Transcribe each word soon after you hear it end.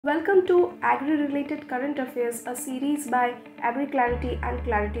Welcome to Agri-Related Current Affairs, a series by Agri-Clarity and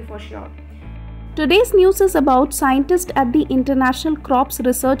Clarity for Sure. Today's news is about scientists at the International Crops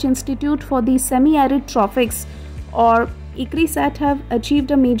Research Institute for the Semi-Arid Tropics, or ICRISAT, have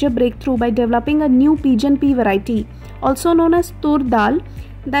achieved a major breakthrough by developing a new pigeon pea variety, also known as tur dal,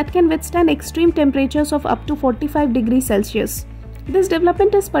 that can withstand extreme temperatures of up to 45 degrees Celsius. This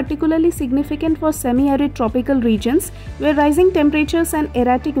development is particularly significant for semi-arid tropical regions where rising temperatures and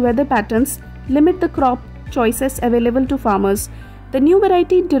erratic weather patterns limit the crop choices available to farmers. The new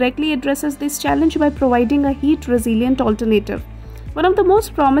variety directly addresses this challenge by providing a heat-resilient alternative. One of the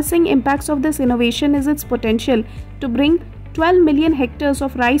most promising impacts of this innovation is its potential to bring 12 million hectares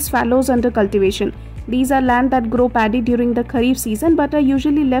of rice fallows under cultivation. These are land that grow paddy during the Kharif season but are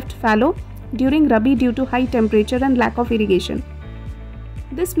usually left fallow during rabi due to high temperature and lack of irrigation.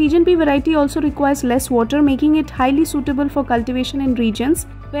 This pigeon pea variety also requires less water, making it highly suitable for cultivation in regions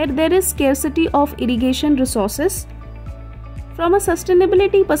where there is scarcity of irrigation resources. From a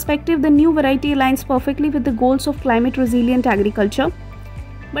sustainability perspective, the new variety aligns perfectly with the goals of climate-resilient agriculture.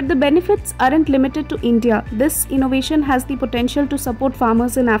 But the benefits aren't limited to India. This innovation has the potential to support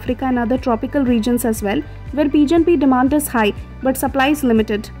farmers in Africa and other tropical regions as well, where pigeon pea demand is high but supply is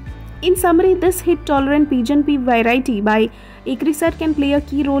limited. In summary, this heat-tolerant pigeon pea variety by ICRISAT can play a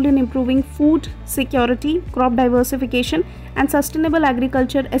key role in improving food security, crop diversification, and sustainable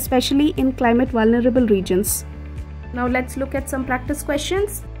agriculture, especially in climate-vulnerable regions. Now let's look at some practice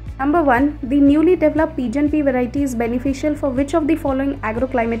questions. Number 1. The newly developed pigeon pea variety is beneficial for which of the following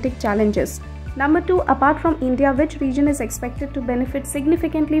agroclimatic challenges? Number 2. Apart from India, which region is expected to benefit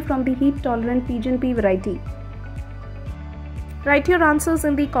significantly from the heat-tolerant pigeon pea variety? Write your answers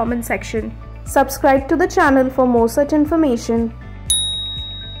in the comment section. Subscribe to the channel for more such information.